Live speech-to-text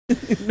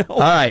No. All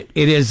right.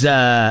 It is.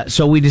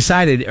 So we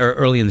decided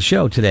early in the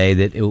show today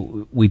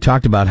that we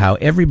talked about how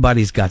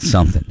everybody's got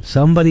something.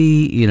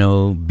 Somebody,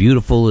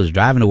 beautiful is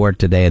driving to work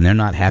today and they're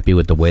not happy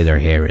with the way their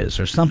hair is,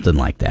 or something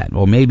like that.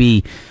 Or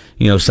maybe,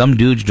 some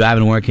dude's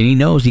driving to work and he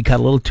knows he cut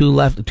a little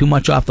too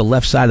much off the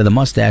left side of the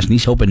mustache, and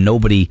he's hoping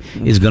nobody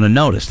is going to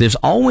notice. There's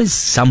always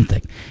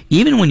something.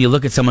 Even when you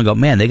look at someone and go,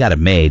 man, they got it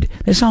made.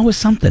 There's always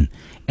something,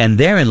 and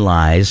therein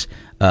lies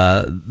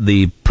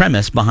the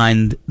premise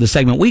behind the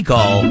segment we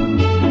call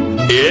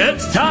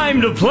It's time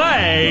to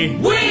play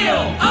Wheel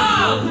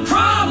of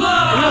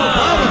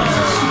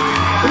Problems!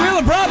 The Wheel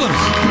of Problems!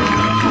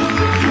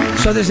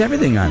 So there's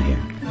everything on here.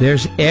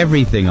 There's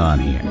everything on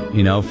here.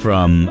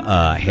 From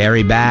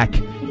hairy back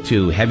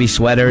to heavy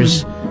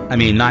sweaters. I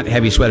mean, not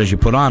heavy sweaters you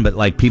put on, but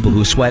like people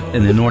who sweat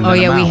in the northern. Oh,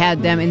 yeah, we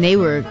had them, and they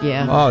were,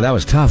 Oh, that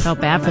was tough.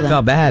 Felt bad for them.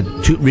 Felt bad.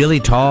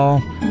 Really tall,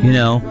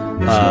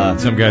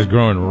 some guys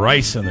growing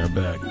rice in their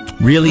back.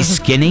 Really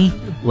skinny.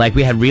 Like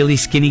we had really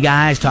skinny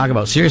guys talk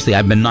about, seriously,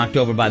 I've been knocked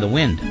over by the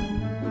wind.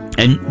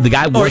 And the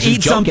guy wasn't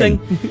joking.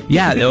 Something.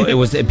 Yeah, it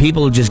was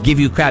people who just give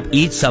you crap.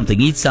 Eat something.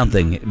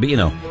 But,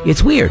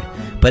 it's weird.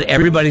 But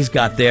everybody's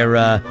got their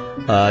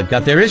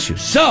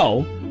issues.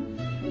 So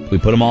we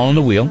put them all on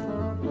the wheel.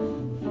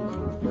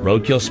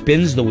 Roadkill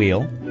spins the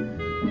wheel,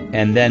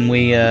 and then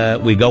we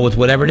go with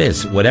whatever it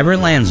is, whatever it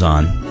lands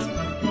on.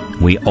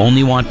 We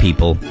only want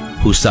people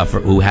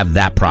who have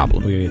that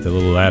problem. We get the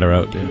little ladder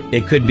out there.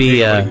 It could be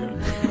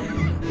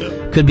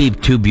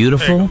too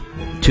beautiful,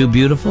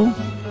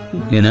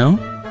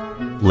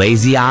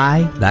 lazy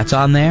eye. That's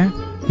on there.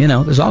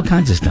 There's all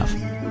kinds of stuff.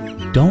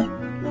 Don't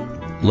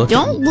look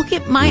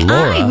at my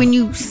Laura. eye when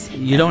you.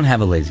 You don't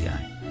have a lazy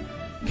eye.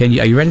 Are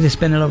you ready to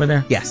spin it over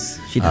there? Yes,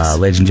 she does.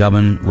 Ladies and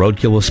gentlemen,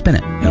 Roadkill will spin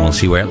it, and we'll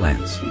see where it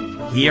lands.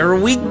 Here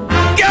we go!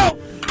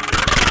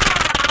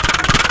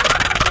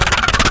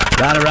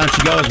 Round and round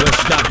she goes. Where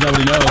she stops,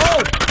 nobody knows.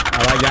 Oh!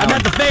 I like that I'm one.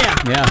 at the fair.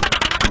 Yeah.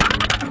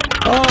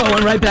 Oh, it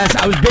went right past.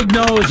 I was big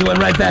nose. It went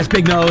right past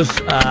big nose.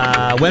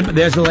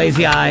 There's the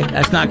lazy eye.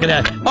 That's not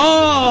gonna.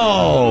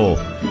 Oh,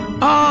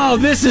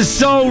 this is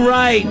so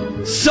right,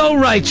 so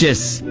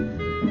righteous.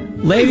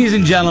 Ladies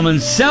and gentlemen,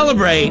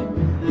 celebrate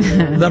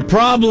the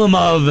problem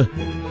of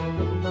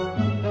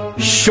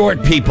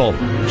short people.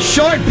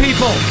 Short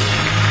people.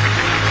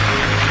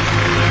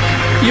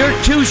 You're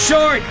too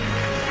short.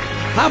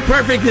 How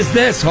perfect is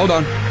this? Hold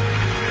on.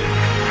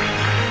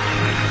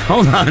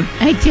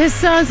 I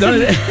just saw some.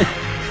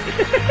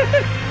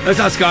 That's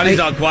how Scotty's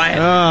all quiet.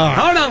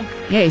 Hold on.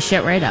 Yeah, he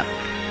shut right up.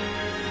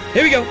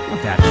 Here we go.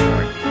 Not that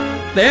short.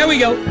 There we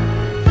go.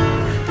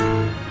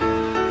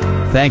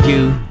 Thank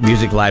you,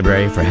 Music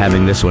Library, for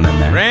having this one in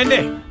there.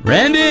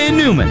 Randy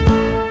Newman.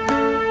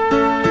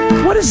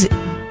 What is it?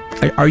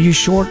 Are you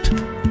short?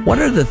 What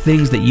are the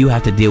things that you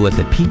have to deal with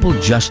that people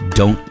just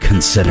don't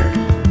consider?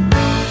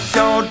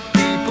 Short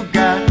people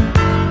got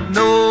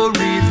no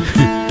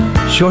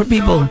reason. Short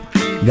people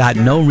got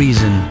no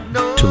reason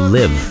to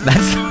live.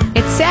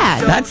 It's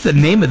sad. That's the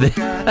name of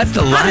that's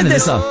the line of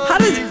this song.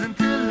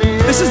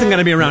 This isn't going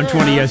to be around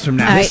 20 years from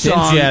now.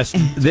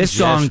 This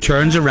song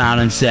turns around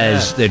and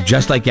says they're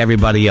just like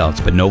everybody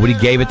else, but nobody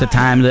gave it the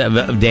time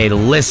of day to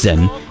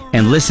listen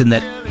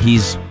that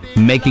he's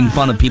making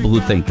fun of people who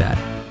think that.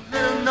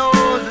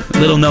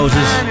 Little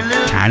noses,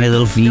 tiny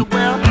little feet.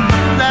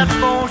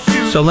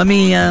 So let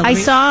me... I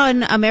saw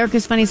in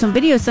America's Funniest Home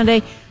Video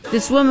Sunday,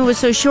 this woman was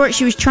so short,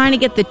 she was trying to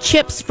get the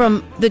chips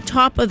from the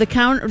top of the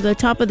counter, or the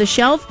top of the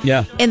shelf.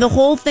 Yeah. And the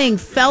whole thing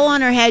fell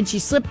on her head. She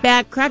slipped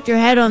back, cracked her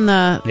head on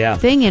the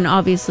thing, and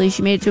obviously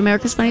she made it to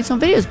America's Funniest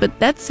Home Videos, but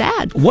that's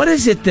sad. What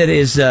is it that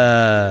is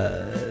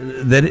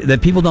that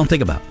people don't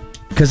think about?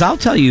 Because I'll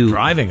tell you...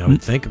 Driving, I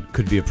would think,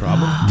 could be a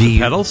problem.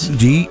 Pedals?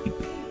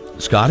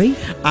 Scotty?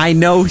 I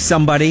know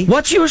somebody.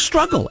 What's your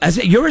struggle?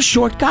 You're a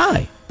short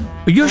guy.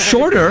 You're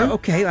shorter.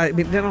 Okay, I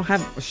mean, they don't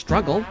have a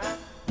struggle.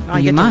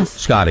 You must.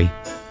 Scotty,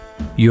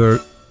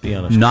 you're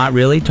not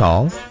really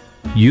tall.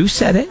 You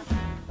said it.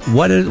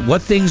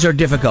 What things are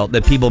difficult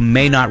that people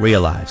may not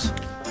realize?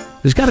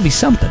 There's got to be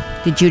something.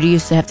 Did Judy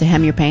used to have to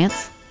hem your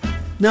pants?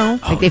 No.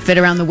 Like they fit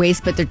around the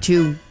waist, but they're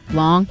too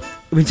long?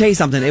 Let me tell you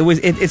something.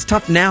 It's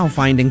tough now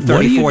finding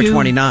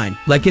 34.29.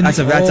 Like that's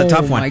a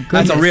tough one.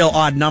 That's a real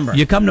odd number.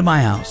 You come to my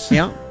house.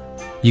 Yeah.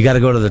 You got to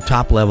go to the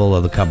top level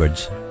of the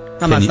cupboards.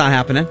 That's not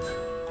happening.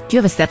 Do you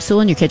have a step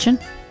stool in your kitchen?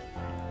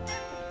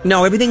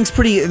 No, everything's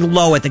pretty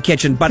low at the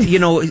kitchen. But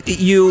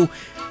I'm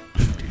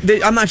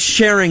not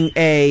sharing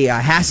a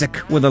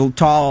hassock with a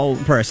tall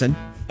person.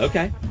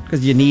 Okay.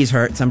 Because your knees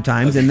hurt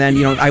sometimes. And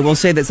then, I will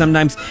say that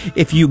sometimes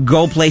if you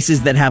go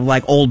places that have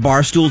like old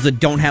bar stools that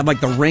don't have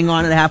like the ring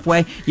on it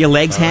halfway, your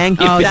legs hang.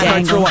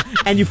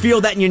 And you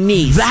feel that in your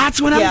knees.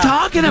 That's what I'm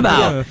talking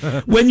about.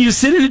 When you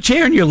sit in a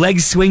chair and your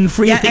legs swing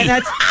freely. Yeah,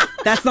 and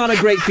that's not a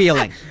great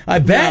feeling. I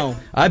bet. No.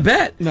 I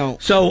bet. No.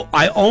 So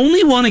we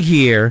only want to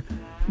hear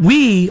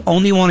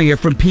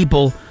from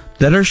people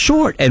that are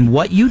short and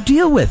what you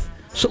deal with.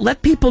 So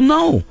let people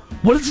know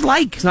what it's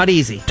like. It's not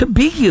easy. To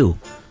be you.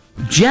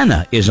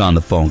 Jenna is on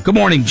the phone. Good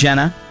morning,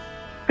 Jenna.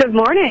 Good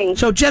morning.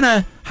 So,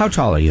 Jenna, How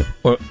tall are you?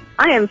 Or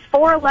I am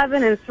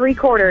 4'11" and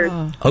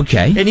 3/4.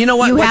 okay. And you know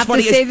what? You What's have to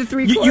funny say is the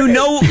 3/4. you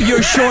know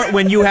you're short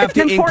when you have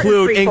to It's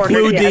important,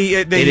 include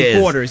 3/4, the It is.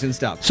 quarters and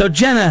stuff. So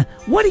Jenna,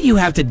 what do you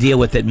have to deal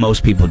with that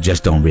most people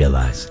just don't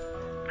realize?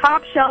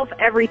 Top shelf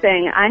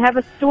everything. I have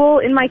a stool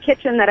in my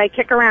kitchen that I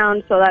kick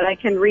around so that I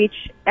can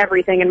reach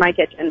everything in my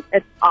kitchen.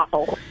 It's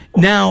awful.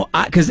 Now,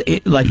 because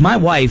like my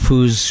wife,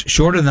 who's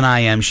shorter than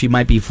I am, she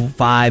might be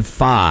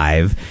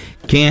 5'5".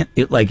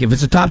 Like if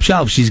it's a top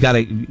shelf, she's got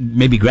to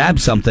maybe grab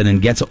something and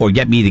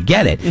get me to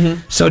get it. Mm-hmm.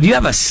 So, do you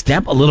have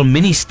a little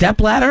mini step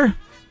ladder?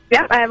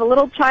 Yep, I have a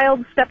little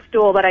child step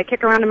stool that I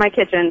kick around in my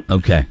kitchen.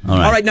 Okay, all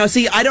right. All right, now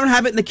see, I don't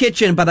have it in the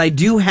kitchen, but I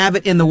do have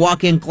it in the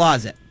walk-in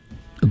closet.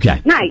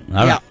 Okay, Nice.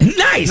 all right.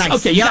 Nice. Nice.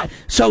 Okay, Yeah.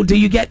 So, do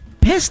you get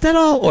pissed at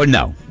all, or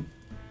no?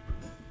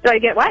 Do I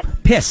get what?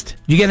 Pissed?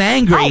 You get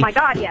angry? Oh my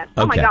God, yes.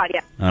 Oh my Okay. God,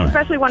 yes. All right.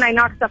 Especially when I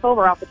knock stuff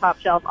over off the top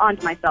shelf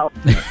onto myself.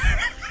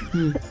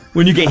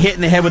 When you get hit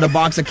in the head with a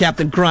box of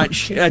Captain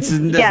Crunch. That's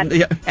Yes.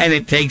 yeah. And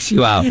it takes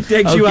you out.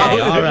 Takes you out.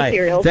 All right.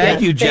 Cereals, Thank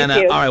yes. you, Jenna.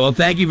 Thank you. All right. Well,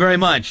 thank you very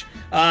much.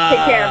 Take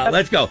care.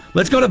 Let's go.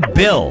 Let's go to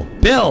Bill.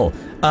 Bill,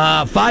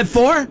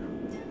 5'4".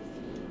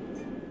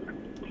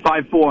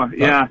 5'4",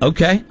 yeah.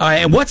 Okay. All right.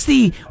 And what's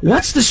the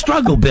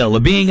struggle, Bill,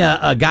 of being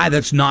a guy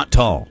that's not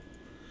tall?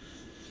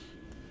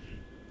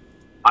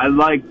 I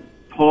like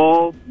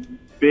tall,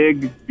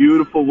 big,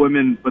 beautiful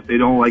women, but they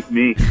don't like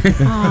me.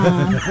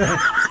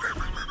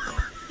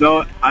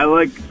 So I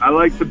like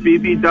the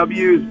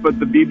BBWs, but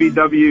the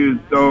BBWs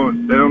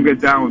don't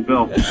get down with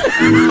Bill.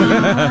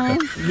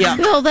 Yeah.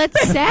 Bill,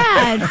 that's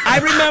sad. I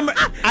remember.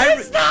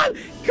 Stop.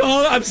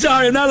 Call. I'm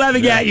sorry. I'm not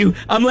laughing at you.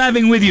 I'm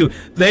laughing with you.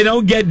 They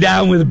don't get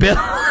down with Bill.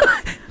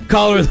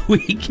 Caller of the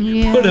week.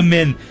 Yeah. Put them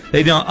in.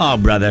 They don't. Oh,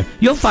 brother.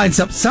 You'll find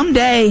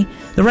someday.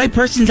 The right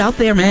person's out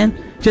there, man.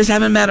 Just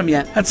haven't met him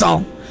yet. That's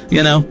all.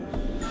 You know.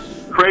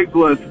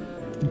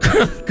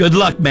 Craigslist. Good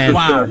luck, man.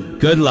 Wow.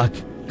 Good luck.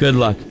 Good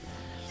luck.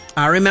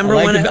 I remember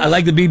I when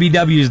like the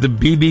BBWs. The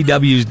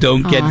BBWs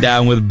don't get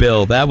down with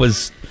Bill. That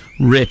was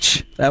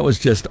rich. That was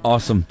just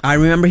awesome. I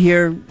remember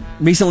here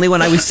recently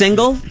when I was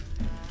single.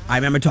 I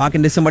remember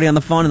talking to somebody on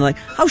the phone and like,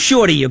 how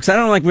short are you? Because I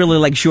don't really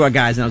like short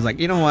guys. And I was like,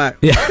 you know what?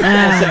 Yeah.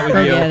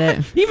 Forget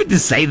it. Even to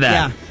say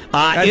that.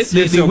 Yeah.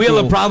 The so Wheel cool.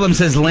 of Problems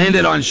has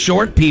landed on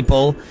short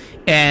people.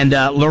 And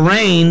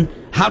Lorraine,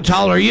 how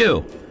tall are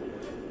you?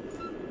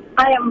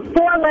 I am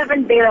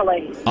 4'11"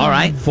 barely. All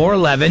right,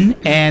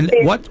 4'11". And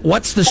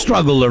what's the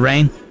struggle,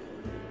 Lorraine?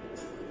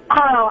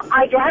 Oh,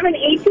 I drive an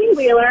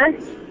 18-wheeler,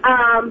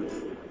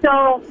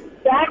 so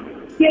that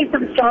gives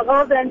some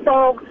struggles, and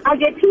so I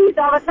get teased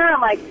all the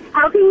time, like,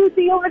 how can you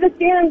see over the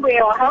steering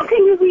wheel? How can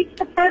you reach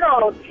the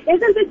pedals? Isn't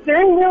the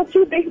steering wheel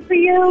too big for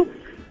you?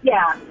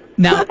 Yeah.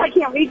 Now- Plus, I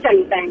can't reach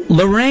anything.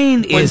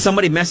 Lorraine When is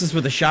somebody messes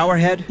with a shower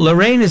head.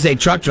 Lorraine is a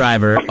truck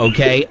driver,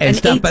 okay, and An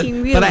stuff. But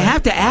 18-wheeler. I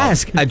have to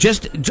ask.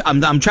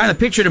 I'm trying to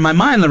picture it in my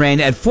mind, Lorraine.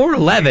 At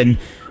 4'11",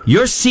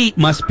 your seat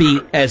must be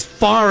as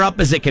far up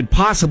as it could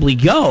possibly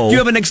go. Do you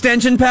have an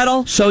extension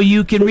pedal? So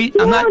you can read.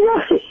 I'm not.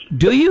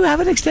 Do you have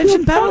an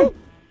extension pedal?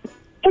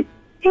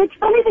 It's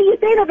funny that you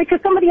say that because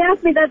somebody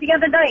asked me that the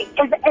other night,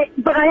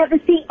 but I have the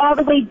seat all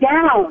the way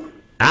down. So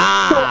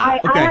I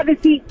have the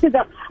seat to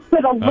the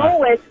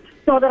lowest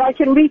so that I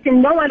can reach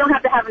and know I don't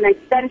have to have an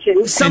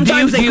extension.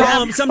 Sometimes do they you call have-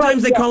 them.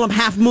 Sometimes they call them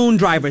half moon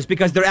drivers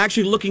because they're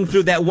actually looking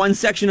through that one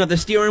section of the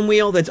steering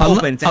wheel that's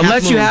open. It's a half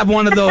Unless you moon. have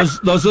one of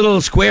those little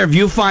square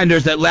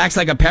viewfinders that acts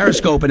like a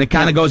periscope and it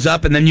kind of goes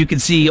up and then you can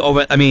see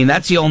over. I mean,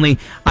 that's the only.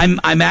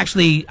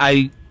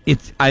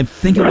 I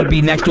think it would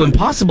be next to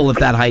impossible at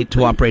that height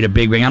to operate a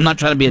big ring. I'm not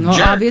trying to be a Well,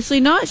 jerk. obviously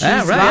not. She's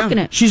Yeah, right. rocking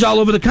it. She's all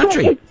over the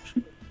country.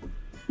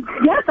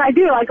 Yes, I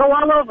do. I go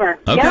all over.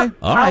 Okay, Yep,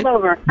 all right. all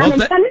over. Well,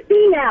 I'm in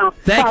Tennessee now.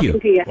 Thank talking you.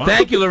 To you.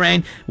 Thank you,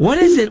 Lorraine. What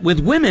is it with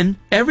women?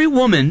 Every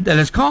woman that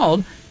is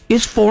called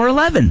is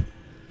 4'11".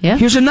 Yeah.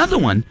 Here's another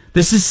one.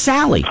 This is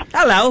Sally.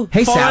 Hello.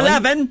 Hey, Sally.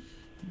 4'11".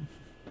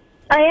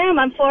 I am.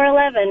 I'm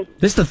 4'11".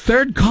 This is the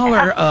third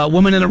caller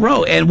woman in a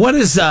row. And what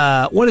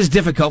is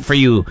difficult for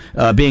you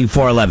being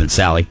 4'11",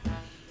 Sally?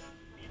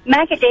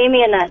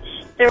 Macadamia nuts.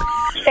 They're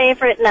my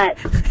favorite nut.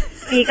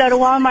 You go to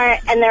Walmart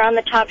and they're on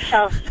the top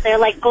shelf. They're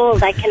like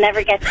gold. I can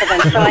never get to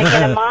them. So I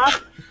get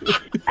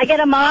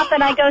a mop.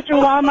 And I go through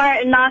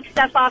Walmart and knock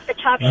stuff off the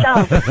top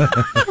shelf.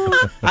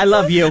 I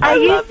love you. I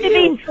used to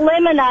be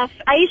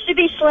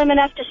slim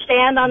enough to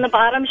stand on the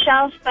bottom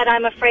shelf, but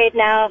I'm afraid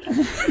now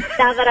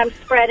that I'm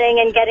spreading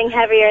and getting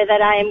heavier,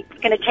 that I'm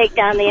going to take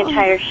down the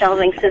entire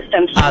shelving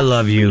system. So I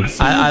love you.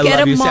 I Get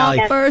love you, them all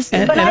Sally. first.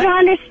 And- but I don't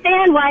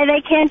understand why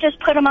they can't just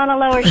put them on a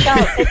lower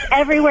shelf. It's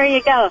everywhere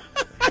you go.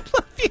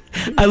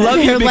 I love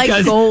you They're like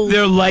because gold.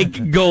 they're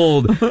like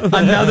gold.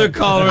 Another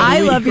caller. of the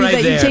I week love you right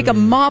that there. you take a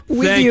mop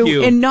with Thank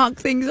you. and knock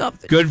things off.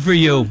 Good for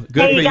you.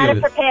 Good Hey, for you got to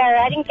you. prepare.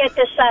 I didn't get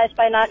this size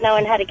by not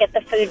knowing how to get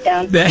the food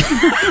down.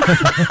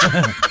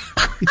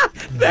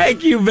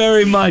 Thank you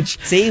very much.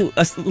 See,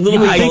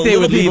 little I think they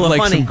would leave people are like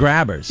funny. some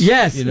grabbers.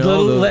 Yes, you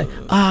know.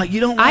 you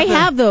don't. I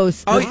have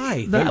those. Oh,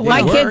 Why?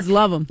 My kids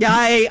love them. Yeah,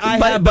 I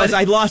have, but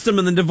I lost them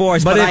in the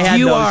divorce. But I if had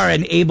you those. are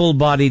an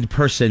able-bodied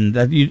person,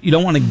 that you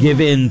don't want to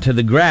give in to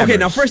the grabbers. Okay,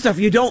 now first off,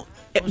 you don't.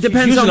 It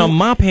depends Using on a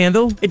mop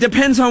handle. It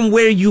depends on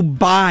where you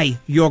buy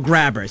your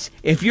grabbers.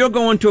 If you're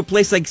going to a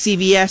place like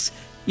CVS,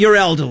 you're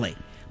elderly.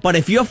 But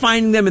if you're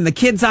finding them in the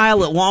kids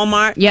aisle at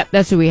Walmart, Yep,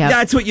 that's what we have.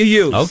 that's what you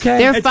use. Okay.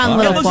 They're It's- fun it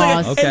little looks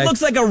claws. like it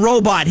looks like a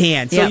robot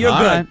hand, so Yep. you're All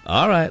good. right,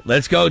 all right.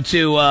 Let's go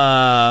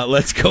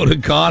to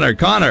Connor.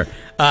 Connor,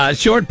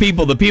 short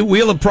people, the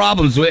wheel of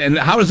problems, and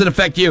how does it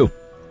affect you?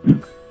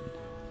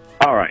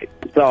 All right.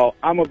 So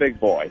I'm a big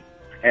boy,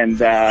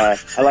 and I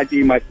like to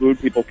eat my food.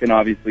 People can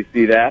obviously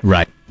see that.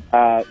 Right.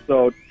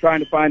 So trying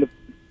to find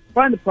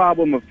the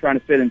problem of trying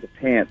to fit into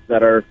pants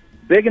that are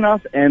big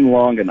enough and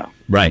long enough.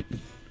 Right.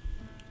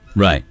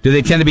 Right. Do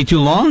they tend to be too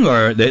long,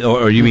 or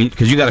you mean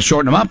because you got to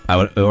shorten them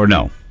up, or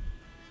no?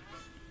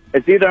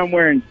 It's either I'm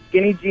wearing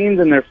skinny jeans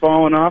and they're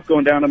falling off,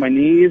 going down to my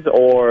knees,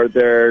 or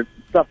they're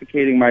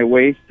suffocating my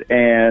waist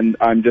and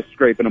I'm just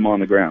scraping them on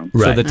the ground.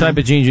 So the type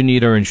of jeans you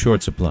need are in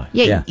short supply.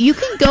 Yeah, you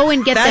can go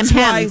and get them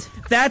hemmed.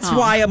 That's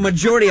why a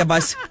majority of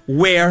us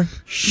wear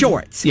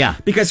shorts. Yeah.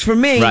 Because for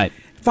me,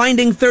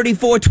 finding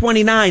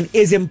 34.29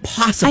 is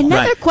impossible.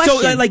 Another question.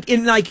 So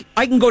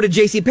I can go to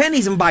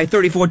JCPenney's and buy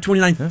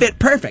 34.29 fit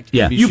perfect.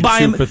 Yeah. You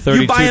buy them for at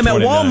 32.29.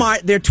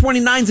 Walmart, their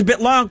 29's a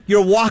bit long,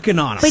 you're walking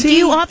on them. But do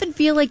you often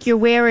feel like you're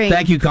wearing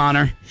Thank you,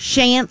 Connor.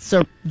 shants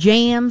or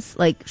jams,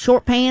 like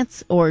short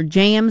pants or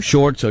jams?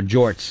 Shorts or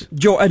jorts?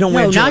 I don't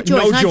wear No, not jorts.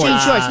 jorts, No not jean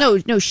jorts.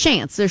 shorts. No,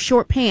 shants. They're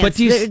short pants. But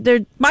do you they're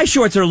My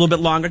shorts are a little bit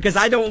longer because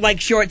I don't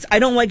like shorts. I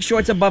don't like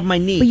shorts above my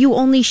knee. but you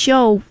only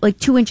show like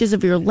 2 inches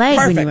of your leg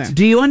when you wear Perfect. 'em.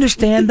 Do you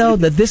understand though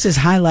that this is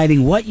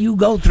highlighting what you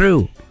go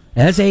through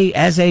as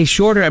a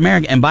shorter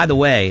American? And by the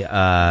way,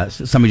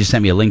 somebody just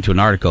sent me a link to an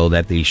article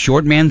that the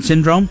short man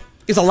syndrome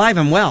It's alive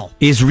and well.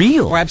 is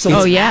real. Oh,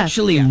 absolutely. Oh, yeah.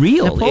 Actually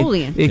real.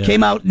 Napoleon. It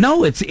came out.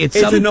 No, it's It's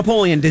a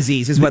Napoleon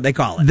disease, is what they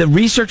call it. The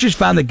researchers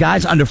found that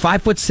guys under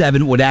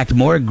 5'7" would act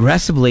more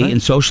aggressively in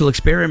social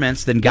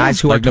experiments than guys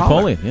who like are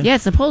taller. Napoleon. Yeah,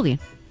 it's Napoleon.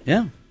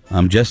 Yeah,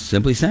 I'm just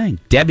simply saying.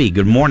 Debbie,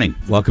 good morning.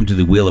 Welcome to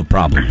the Wheel of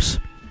Problems.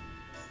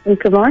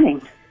 Good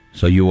morning.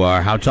 So you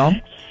are how tall?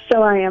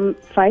 So I am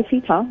 5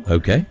 feet tall,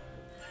 Okay.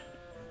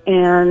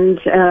 and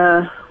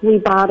we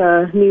bought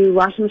a new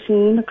washing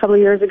machine a couple of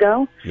years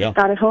ago. Yeah.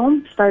 Got it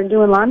home, started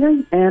doing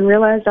laundry, and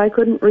realized I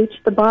couldn't reach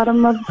the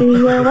bottom of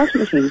the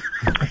washing machine.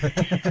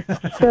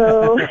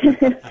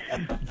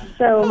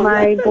 So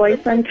my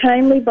boyfriend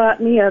kindly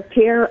bought me a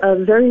pair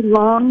of very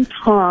long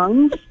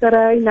tongs that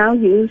I now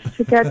use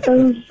to get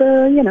those,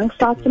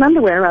 socks and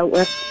underwear out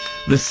with.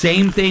 The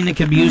same thing that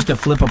can be used to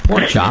flip a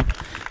pork chop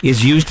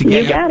is used to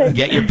You got it.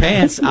 get your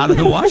pants out of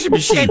the washing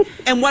machine.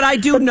 And what I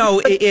do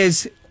know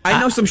is, I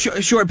know some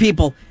short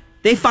people,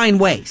 they find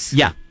ways.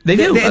 Yeah, they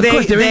do. Of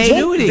course, their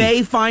ingenuity.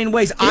 They find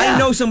ways. Yeah. I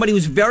know somebody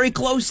who's very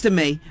close to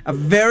me, a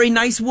very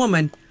nice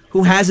woman,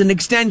 who has an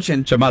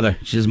extension. It's her mother.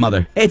 She's his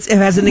mother. It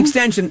has an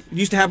extension.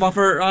 Used to have off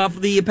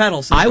the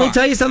pedals. I will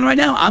tell you something right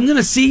now. I'm going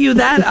to see you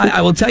that.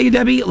 I will tell you,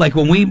 Debbie, like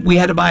when we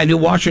had to buy a new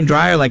washer and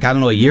dryer, like, I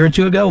don't know, a year or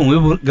two ago, and we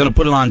were going to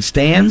put it on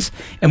stands,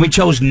 and we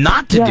chose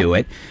not to do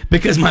it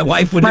because my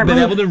wife wouldn't have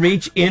been able to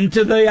reach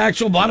into the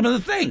actual bottom of the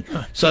thing.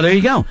 So there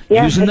you go.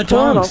 Yeah, Using the it's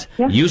horrible. tongs.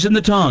 Yeah. Using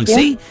the tongs. Yeah.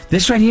 See,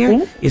 this right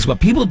here is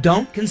what people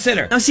don't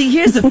consider. Now, see,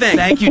 here's the thing.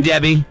 Thank you,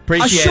 Debbie.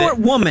 Appreciate A short it.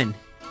 woman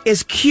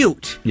is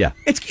cute. Yeah.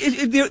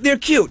 They're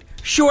cute.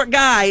 Short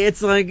guy,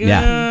 it's like,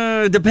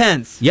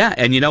 depends. Yeah,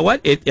 and you know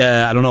what?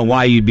 I don't know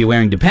why you'd be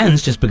wearing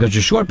Depends just because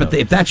you're short, but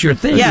if that's your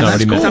thing, Yeah,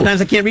 that's cool.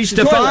 sometimes I can't reach the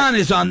Stefan toilet.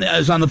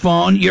 is on the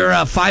phone. You're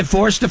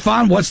 5'4",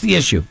 Stefan. What's the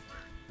issue?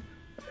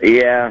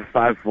 Yeah,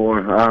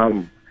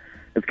 5'4".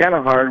 It's kind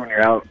of hard when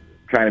you're out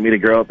trying to meet a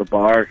girl at the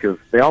bar because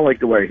they all like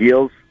to wear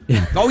heels.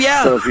 Oh,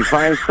 yeah. So if you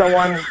find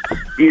someone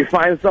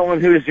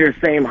who's your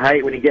same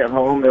height when you get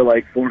home, they're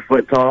like 4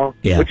 foot tall,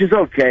 Yeah. which is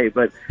okay.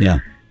 But Yeah.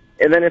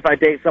 and then if I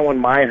date someone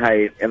my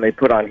height and they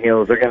put on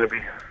heels, they're going to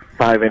be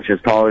 5 inches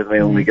taller than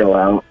they only go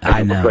out.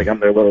 I It know. looks like I'm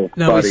their little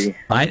buddy.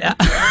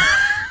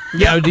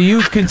 Yeah, do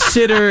you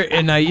consider,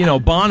 and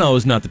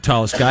Bono's not the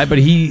tallest guy, but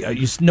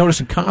you notice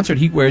in concert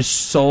he wears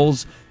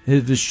soles.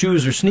 The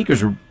shoes or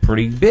sneakers are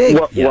pretty big.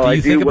 Well, do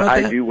you think about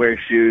I that? do wear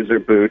shoes or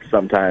boots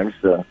sometimes.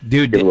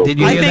 Dude, get a little did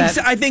you hear that?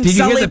 I think did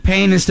you hear Sully- the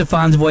pain in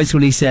Stefan's voice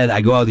when he said,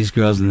 I go out with these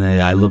girls and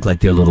I look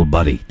like their little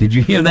buddy? Did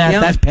you hear that? Yeah.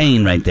 That's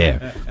pain right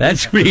there.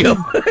 That's real.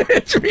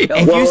 It's real.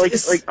 Well,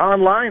 like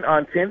online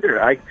on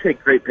Tinder, I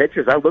take great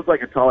pictures. I look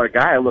like a taller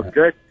guy. I look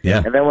good.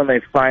 Yeah. And then when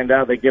they find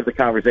out, they give the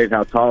conversation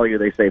how tall are you.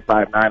 They say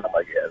 5'9". I'm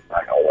like, yeah, it's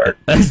not gonna work.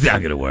 That's not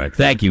going to work.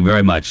 Thank you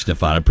very much,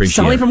 Stefan. I appreciate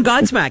Sully it. from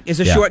Godsmack is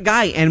a Yeah. short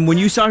guy, and when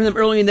you saw him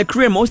early in their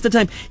career, most of the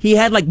time he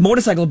had like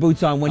motorcycle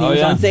boots on when he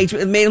was on stage.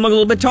 It made him look a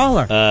little bit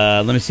taller.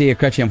 Let me see here,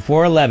 Crutchy. I'm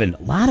 4'11".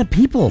 A lot of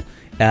people.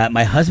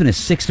 My husband is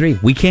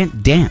 6'3". We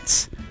can't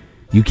dance.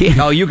 You can't.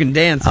 Oh, you can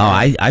dance. Oh,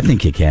 I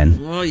think you can.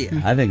 Oh,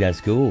 yeah. I think that's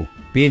cool.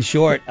 Being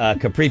short,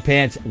 capri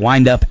pants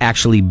wind up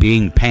actually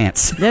being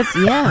pants.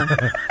 Yeah.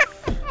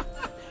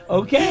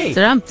 Okay. That's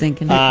what I'm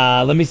thinking.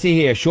 Let me see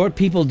here. Short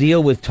people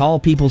deal with tall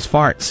people's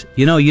farts.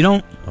 You know, you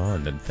don't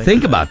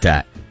think about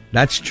that.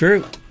 That's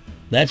true.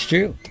 That's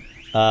true.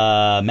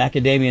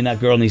 Macadamia Nut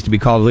Girl needs to be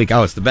called of the week.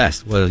 Oh, it's the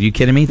best. Well, are you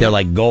kidding me? They're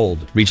like gold,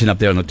 reaching up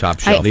there on the top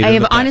shelf. I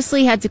have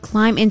honestly had to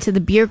climb into the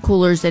beer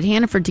coolers at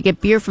Hannaford to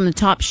get beer from the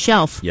top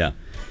shelf. Yeah.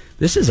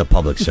 This is a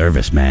public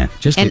service, man.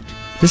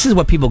 This is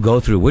what people go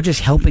through. We're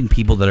just helping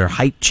people that are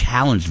height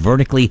challenged,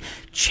 vertically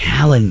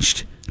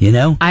challenged, you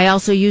know? I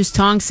also use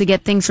tongs to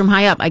get things from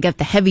high up. I got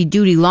the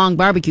heavy-duty long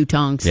barbecue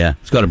tongs. Yeah.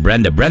 Let's go to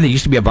Brenda. Brenda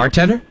used to be a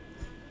bartender?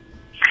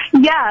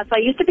 Yes, I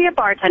used to be a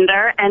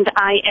bartender, and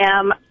I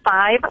am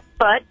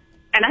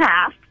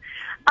 5'1.5".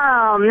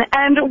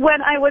 And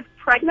when I was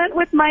pregnant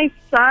with my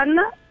son,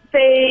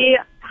 they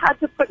had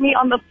to put me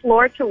on the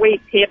floor to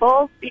wait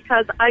tables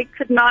because I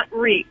could not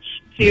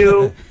reach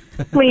to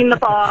clean the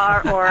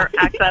bar or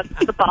access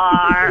the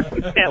bar.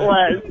 It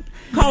was...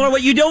 Caller,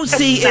 what you don't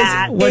see is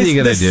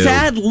the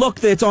sad look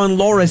that's on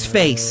Laura's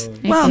face.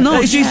 Well,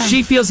 no,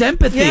 she feels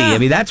empathy. Yeah. I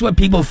mean, that's what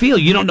people feel.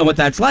 You don't know what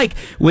that's like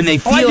when they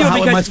feel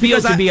how it must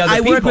feel to be other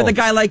people. I work with a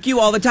guy like you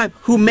all the time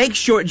who makes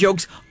short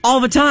jokes all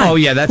the time. Oh,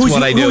 yeah, that's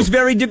what I do. Who's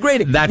very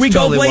degrading. That's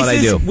totally what I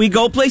do. We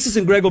go places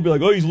and Greg will be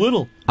like, oh, he's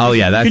little. Oh,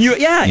 yeah, that's... and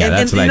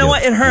that's you know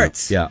what? It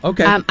hurts. Yeah,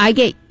 okay.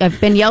 I've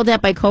been yelled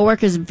at by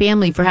coworkers and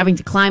family for having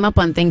to climb up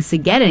on things to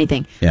get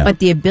anything. Yeah. But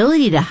the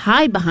ability to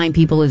hide behind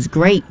people is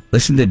great.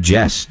 Listen to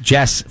Jess.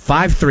 Jess,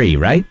 5'3",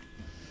 right?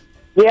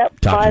 Yep,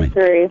 Talk to me.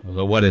 5'3".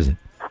 So what is it?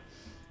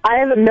 I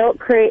have a milk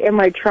crate in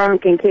my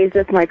trunk in case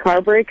if my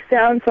car breaks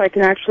down, so I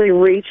can actually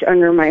reach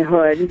under my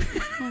hood.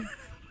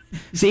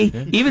 See,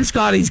 even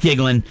Scotty's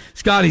giggling.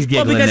 Well,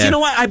 because you know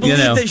what? I believe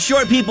that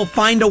short people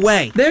find a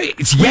way.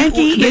 It's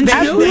Yankee ingenuity.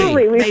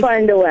 Absolutely, we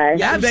find a way.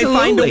 Yeah, They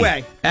find a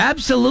way.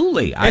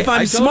 Absolutely. If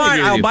I'm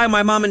smart, I'll buy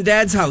my mom and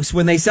dad's house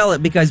when they sell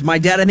it because my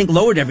dad, I think,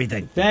 lowered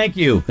everything. Thank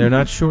you. They're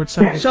not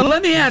short-sighted. So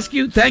let me ask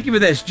you, thank you for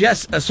this,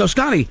 Jess. So,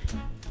 Scotty,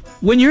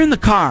 when you're in the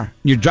car,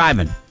 you're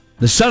driving,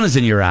 the sun is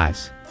in your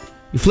eyes,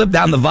 you flip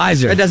down the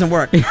visor. It doesn't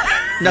work. It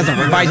doesn't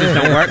work. Visors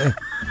don't work.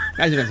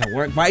 Visor doesn't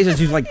work.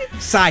 Visors use like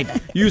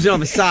side. Use it on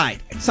the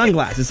side.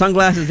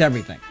 Sunglasses,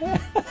 everything. All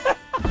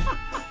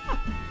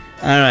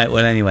right,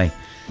 well, anyway.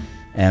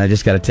 And I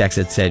just got a text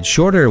that said,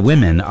 shorter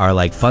women are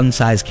like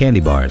fun-sized candy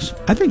bars.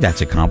 I think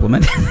that's a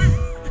compliment.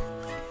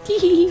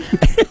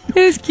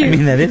 It's cute. I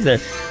mean, that is a...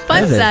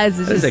 Fun size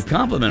is That is a just-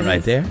 compliment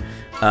right there.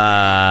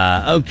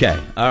 Okay.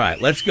 All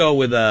right. Let's go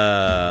with,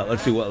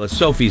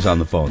 Sophie's on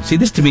the phone. See,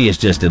 this to me is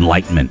just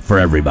enlightenment for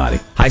everybody.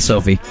 Hi,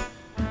 Sophie.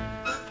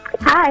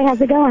 Hi, how's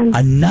it going?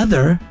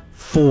 Another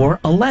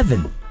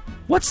 4'11".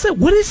 What's that?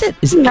 What is it?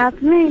 That's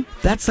me.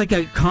 That's like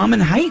a common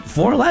height,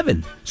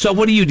 4'11". So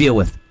what do you deal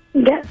with?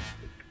 Yeah.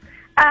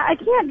 I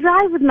can't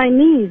drive with my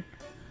knees.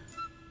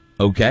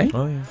 Okay.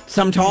 Oh, yeah.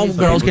 Some tall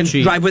girls can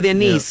drive with their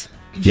knees.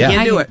 Yeah. You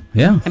can't do it.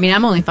 Yeah. I mean,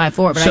 I'm only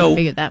 5'4", but I can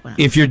figure that one out.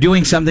 If you're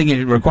doing something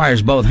that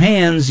requires both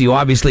hands, you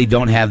obviously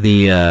don't have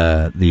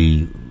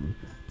the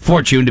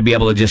fortune to be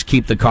able to just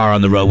keep the car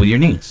on the road with your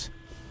knees.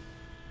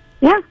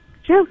 Yeah,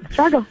 true.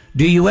 Struggle.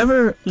 Do you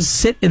ever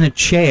sit in a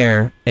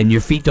chair and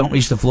your feet don't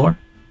reach the floor?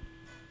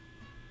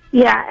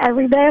 Yeah,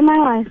 every day of my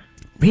life.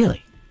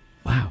 Really?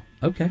 Wow.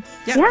 Okay.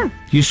 Yeah.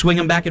 You swing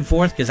them back and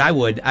forth? Because I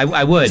would.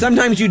 I would.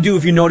 Sometimes you do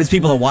if you notice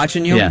people are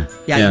watching you. Yeah.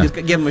 You just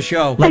give them a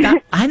show.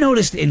 Like I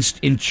noticed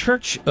in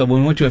church when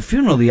we went to a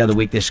funeral the other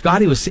week, that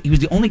Scotty was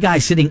the only guy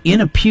sitting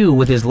in a pew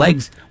with his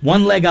legs,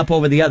 one leg up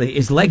over the other.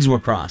 His legs were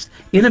crossed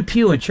in a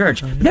pew at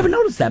church. Never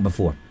noticed that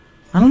before.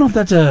 I don't know if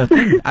that's a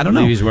thing. I don't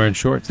know. Maybe he's wearing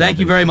shorts. Thank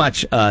you very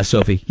much,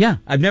 Sophie. Yeah,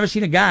 I've never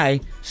seen a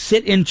guy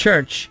sit in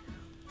church.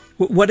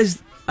 What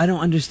is? I don't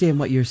understand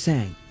what you're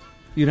saying.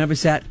 You never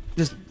sat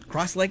just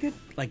cross-legged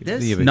like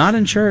this? Not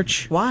in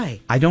church. Why?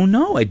 I don't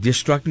know. It just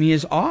struck me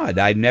as odd.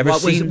 I've never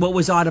seen. What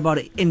was odd about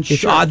it in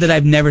church? It's odd that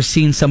I've never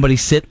seen somebody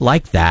sit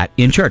like that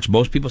in church.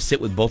 Most people sit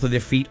with both of their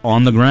feet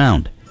on the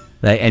ground.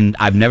 And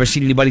I've never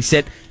seen anybody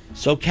sit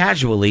so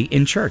casually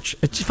in church.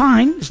 It's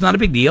fine. It's not a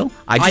big deal.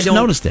 I just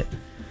noticed it.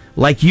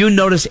 Like you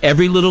notice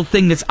every little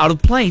thing that's out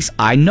of place,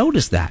 I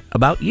noticed that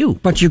about you.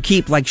 But you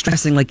keep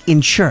stressing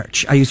in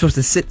church. Are you supposed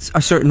to sit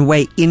a certain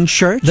way in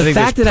church? The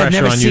fact that I've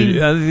never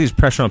seen... I think there's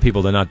pressure on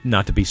people to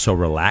not to be so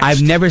relaxed.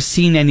 I've never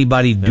seen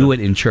anybody do it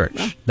in church.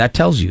 Yeah. That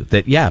tells you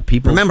that,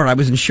 people... Remember, I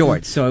was in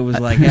shorts, so it was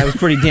I was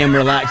pretty damn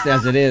relaxed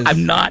as it is.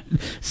 I'm not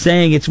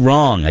saying it's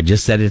wrong. I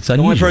just said it's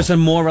unusual. The only person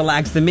more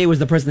relaxed than me was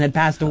the person that had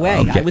passed away.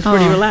 Okay. I was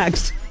pretty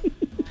relaxed.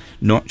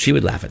 She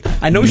would laugh at that.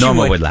 I know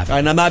Norma she would laugh at that.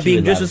 And I'm not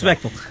being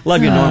disrespectful.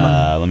 Love you,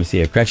 Norma. Let me see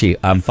here. Cretchy,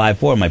 I'm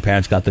 5'4". My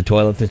parents got the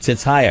toilet that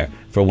sits higher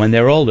for when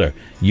they're older.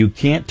 You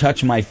can't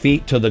touch my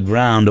feet to the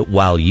ground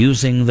while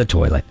using the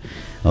toilet.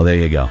 Oh, there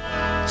you go.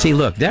 See,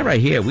 look, that right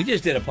here, we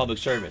just did a public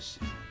service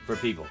for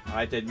people, all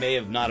right, that may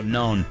have not have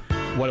known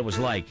what it was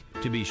like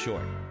to be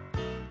short.